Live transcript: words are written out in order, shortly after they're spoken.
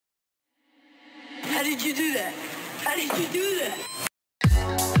did you do that? How did you do that?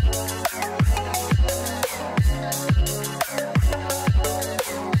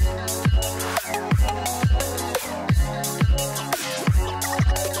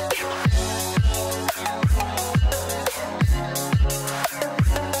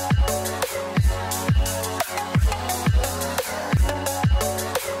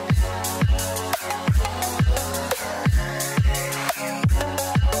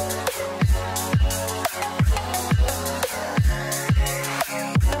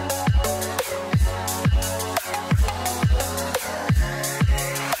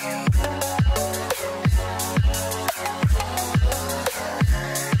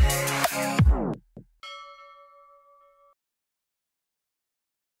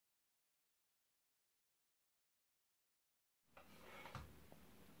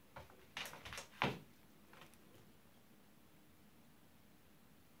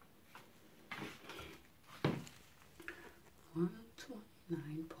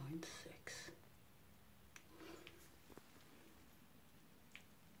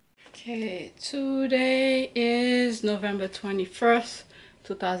 Okay, today is November 21st,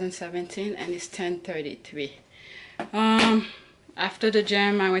 2017, and it's 10:33. After the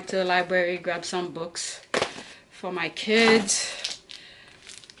gym, I went to the library, grabbed some books for my kids.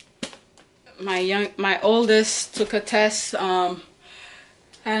 My oldest took a test. I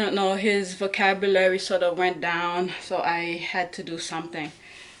don't know, his vocabulary sort of went down, so I had to do something.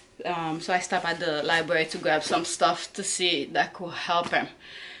 So I stopped at the library to grab some stuff to see that could help him.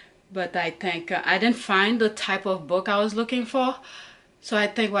 But I think I didn't find the type of book I was looking for. So I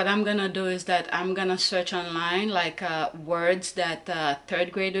think what I'm gonna do is that I'm gonna search online like words that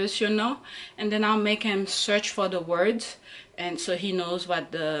third graders should know, and then I'll make him search for the words, and so he knows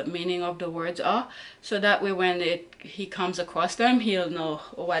what the meaning of the words are, so that way when he comes across them, he'll know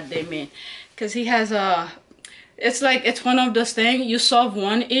what they mean. Because he has it's one of those things, you solve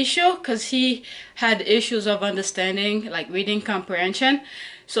one issue, because he had issues of understanding, like reading comprehension.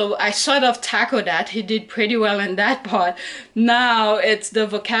 So I sort of tackled that. He did pretty well in that part. Now it's the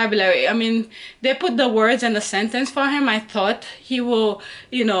vocabulary. I mean, they put the words in the sentence for him. I thought he will,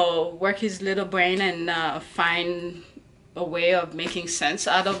 you know, work his little brain and find a way of making sense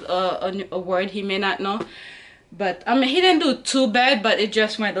out of a word he may not know. But I mean, he didn't do too bad, but it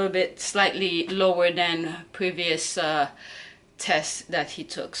just went a little bit slightly lower than previous test that he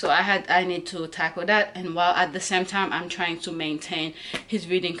took. So I need to tackle that, and while at the same time I'm trying to maintain his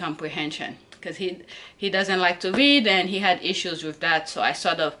reading comprehension, because he doesn't like to read and he had issues with that. So I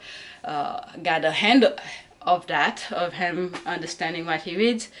sort of got a handle of that, of him understanding what he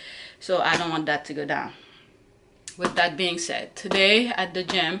reads. So I don't want that to go down. With that being said, today at the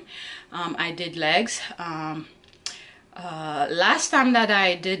gym I did legs. Last time that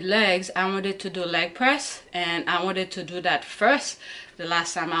I did legs, I wanted to do leg press, and I wanted to do that first the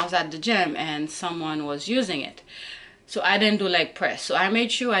last time I was at the gym and someone was using it. So I didn't do leg press. So I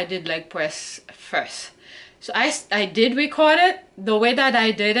made sure I did leg press first. So I did record it the way that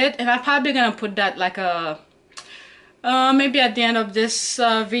I did it, and I'm probably gonna put that like a maybe at the end of this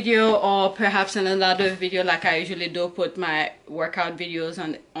video, or perhaps in another video like I usually do, put my workout videos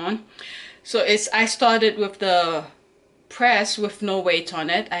on. So I started with the press with no weight on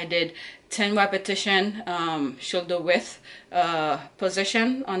it. I did 10 repetition shoulder width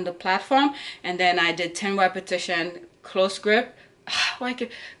position on the platform, and then I did 10 repetition close grip,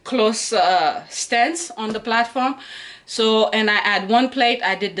 close stance on the platform. So, and I add one plate.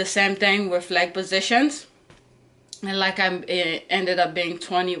 I did the same thing with leg positions, and like it ended up being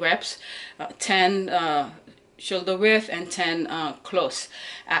 20 reps, 10 shoulder width and 10 close.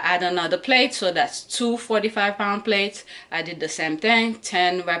 I add another plate, so that's two 45-pound plates. I did the same thing,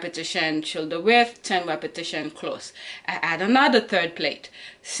 10 repetition shoulder width, 10 repetition close. I add another third plate,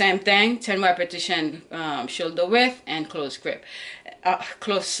 same thing, 10 repetition shoulder width and close grip,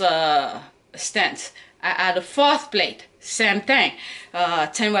 close stance. I add a fourth plate, same thing,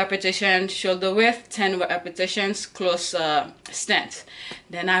 10 repetition shoulder width, 10 repetitions close stance.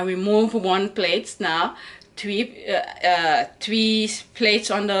 Then I remove one plate now. Three plates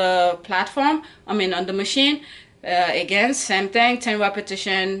on the platform, I mean on the machine. Again, same thing, 10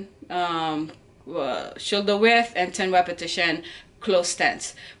 repetition shoulder width and 10 repetition close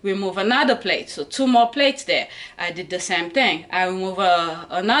stance. Remove another plate, so two more plates there. I did the same thing. I remove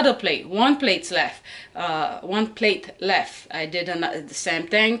another plate, one plate left. I did the same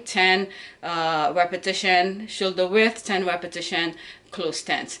thing, 10 repetition shoulder width, 10 repetition close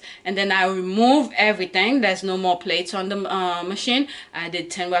stance. And then I remove everything. There's no more plates on the machine. I did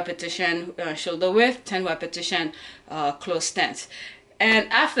 10 repetition shoulder width, 10 repetition close stance.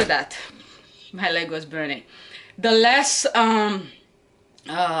 And after that, my leg was burning. The less how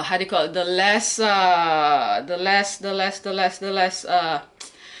do you call it, the less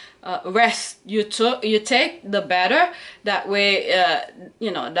rest you take, the better. That way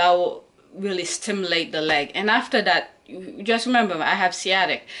you know, that will really stimulate the leg. And after that, just remember, I have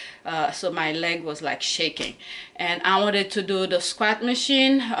sciatic, so my leg was like shaking, and I wanted to do the squat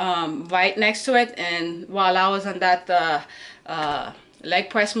machine right next to it. And while I was on that leg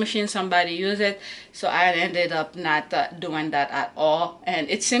press machine, somebody used it, so I ended up not doing that at all. And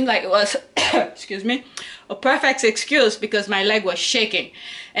it seemed like it was excuse me, a perfect excuse, because my leg was shaking,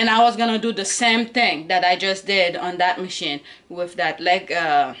 and I was gonna do the same thing that I just did on that machine with that leg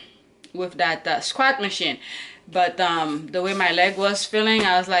with that squat machine. But the way my leg was feeling,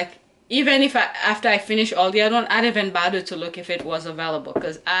 I was like, even if after I finished all the other one, I didn't even bother to look if it was available,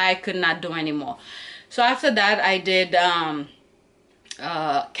 because I could not do anymore. So after that, I did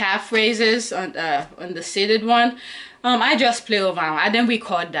calf raises on the seated one. I just play around. I didn't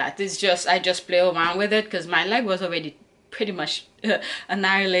record that. It's just, I just play around with it, because my leg was already pretty much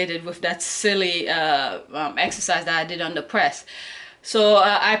annihilated with that silly exercise that I did on the press. So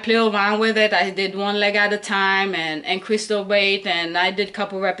I play around with it. I did one leg at a time and increased the weight, and I did a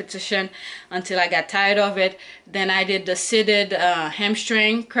couple repetitions until I got tired of it. Then I did the seated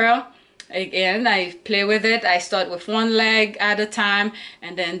hamstring curl. Again, I play with it. I start with one leg at a time,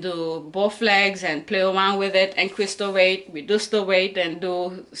 and then do both legs and play around with it, increase the weight, reduce the weight, and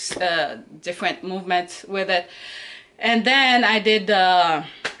do different movements with it. And then I did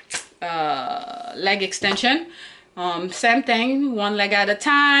leg extension. Same thing, one leg at a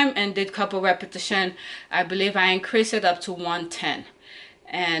time, and did couple repetition. I believe I increased it up to 110.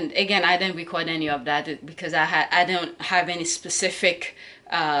 And again, I didn't record any of that because I don't have any specific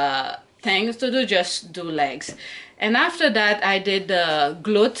things to do, just do legs. And after that, I did the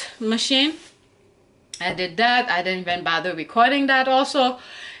glute machine. I did that. I didn't even bother recording that also.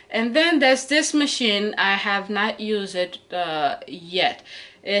 And then there's this machine. I have not used it yet.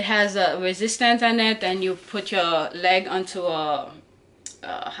 It has a resistance in it, and you put your leg onto a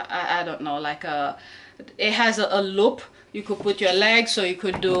I don't know, like it has a loop. You could put your leg, so you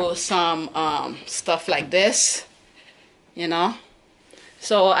could do some stuff like this, you know.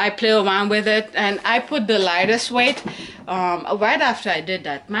 So I play around with it, and I put the lightest weight. Right after I did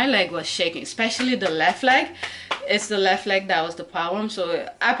that, my leg was shaking, especially the left leg. It's the left leg that was the problem. So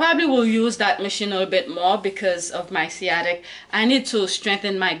I probably will use that machine a little bit more because of my sciatic. I need to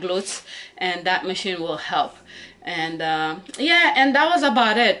strengthen my glutes, and that machine will help. And yeah, and that was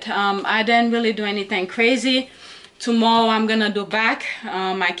about it. I didn't really do anything crazy. Tomorrow I'm gonna do back.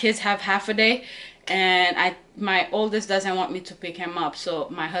 My kids have half a day, and my oldest doesn't want me to pick him up, so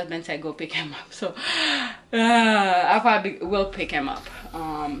my husband said go pick him up. So I probably will pick him up.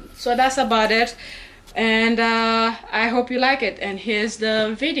 So that's about it. And I hope you like it. And here's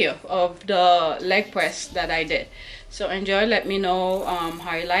the video of the leg press that I did. So enjoy, let me know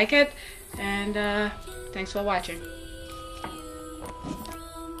how you like it, and thanks for watching.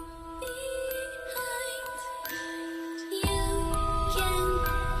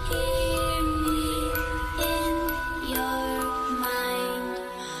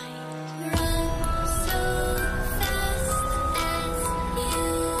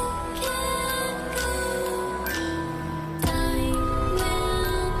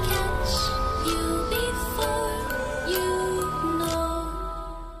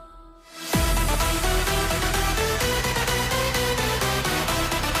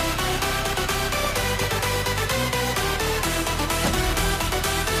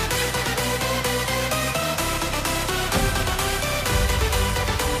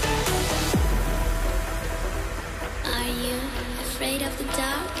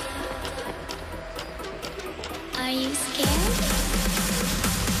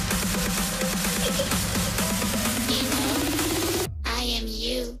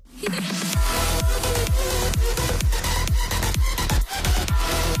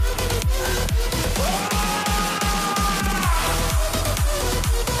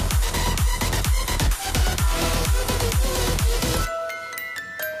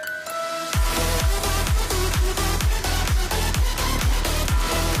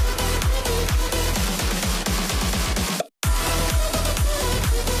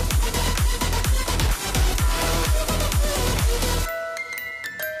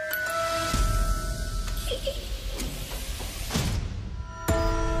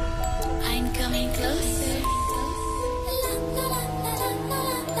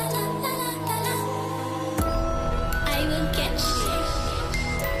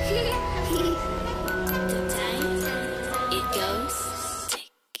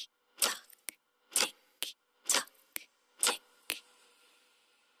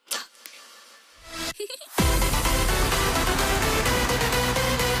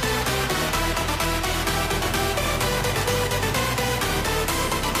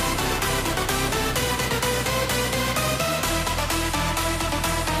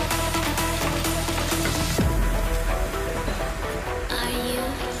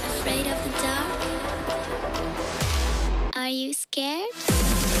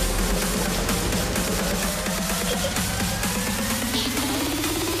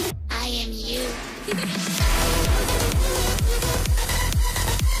 I am you.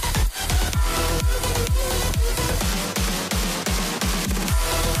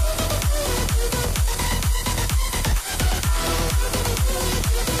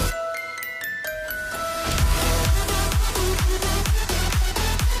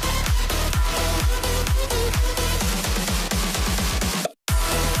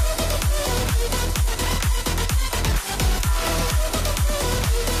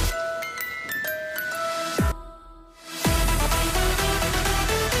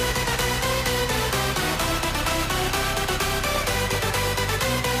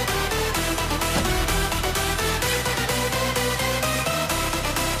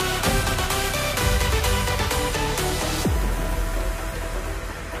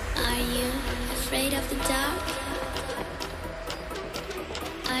 Afraid of the dark?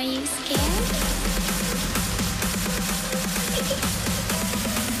 Are you scared?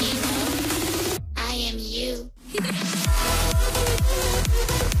 You know, I am you.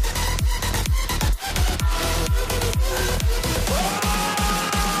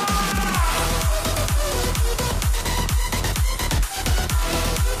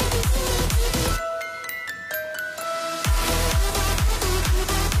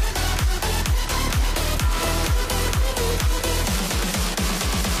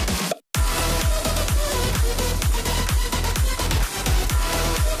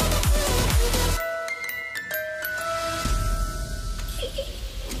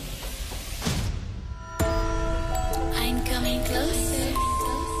 I'm coming closer.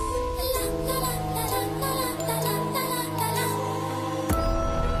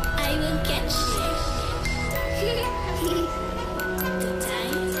 I will catch you. The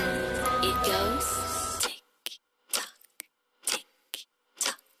time it goes tick tock, tick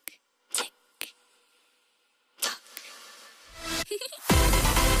tock, tick tock.